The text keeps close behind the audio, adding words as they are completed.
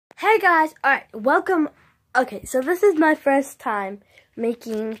Hey guys, alright, welcome. Okay, so this is my first time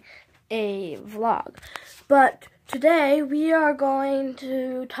making a vlog, but today we are going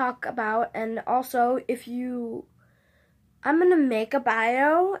to talk about, and also I'm going to make a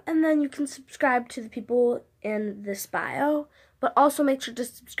bio, and then you can subscribe to the people in this bio, but also make sure to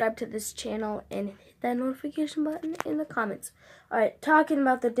subscribe to this channel and hit that notification button in the comments. Alright, talking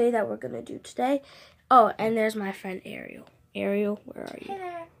about the day that we're going to do today. Oh, and there's my friend Ariel. Ariel, where are you? Hey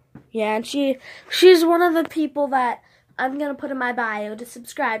there. Yeah, and she's one of the people that I'm going to put in my bio to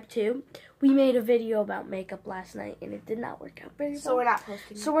subscribe to. We made a video about makeup last night, and it did not work out very well. So we're not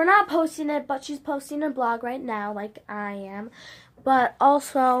posting it. So we're not posting it, but she's posting a blog right now, like I am. But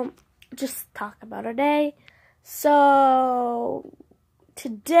also, just talk about our day. So,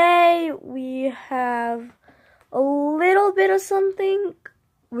 today we have a little bit of something.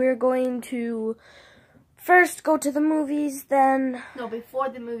 We're going to first go to the movies, then... No, before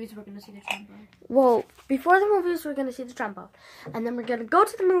the movies, we're going to see the trombone. Well, before the movies, we're going to see the trombone. And then we're going to go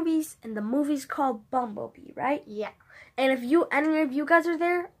to the movies, and the movie's called Bumblebee, right? Yeah. And if any of you guys are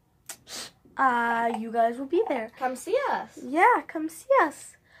there, you guys will be there. Come see us. Yeah, come see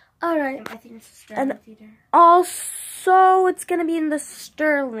us. All right. I think it's the Sterling Theater. Also, it's going to be in the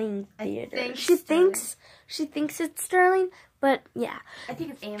Sterling Theater. She thinks it's Sterling. But, yeah. I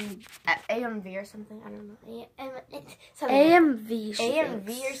think it's AMV or something. I don't know. AMV.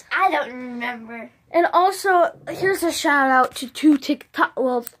 AMV. I don't remember. And also, here's a shout out to three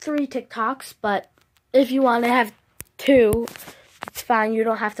TikToks. But if you want to have two, it's fine. You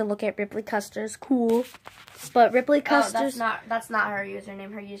don't have to look at Ripley Custer's. Cool. But Ripley Custer's... Oh, that's not her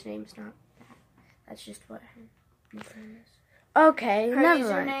username. Her username is not that. That's just what her username is. Okay, her never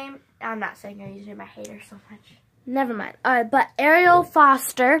username, mind. I'm not saying her username. I hate her so much. Never mind. Alright, but Ariel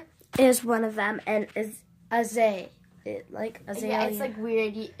Foster is one of them, and is Azay. Azalea. Yeah, it's like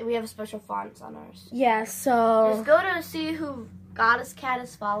weird. We have special fonts on ours. Yeah, so... Just go to see who Goddess Cat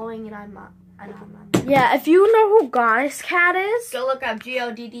is following, and I'm not. Yeah, if you know who Goddess Cat is... Go look up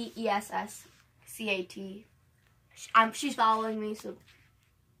GODDESSCAT. She's following me, so...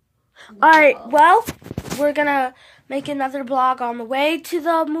 Alright, well, we're gonna make another vlog on the way to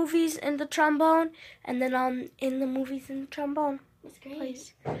the movies and the trombone, and then in the movies and the trombone. That's great.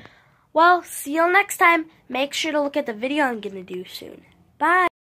 Place. Well, see you next time. Make sure to look at the video I'm gonna do soon. Bye.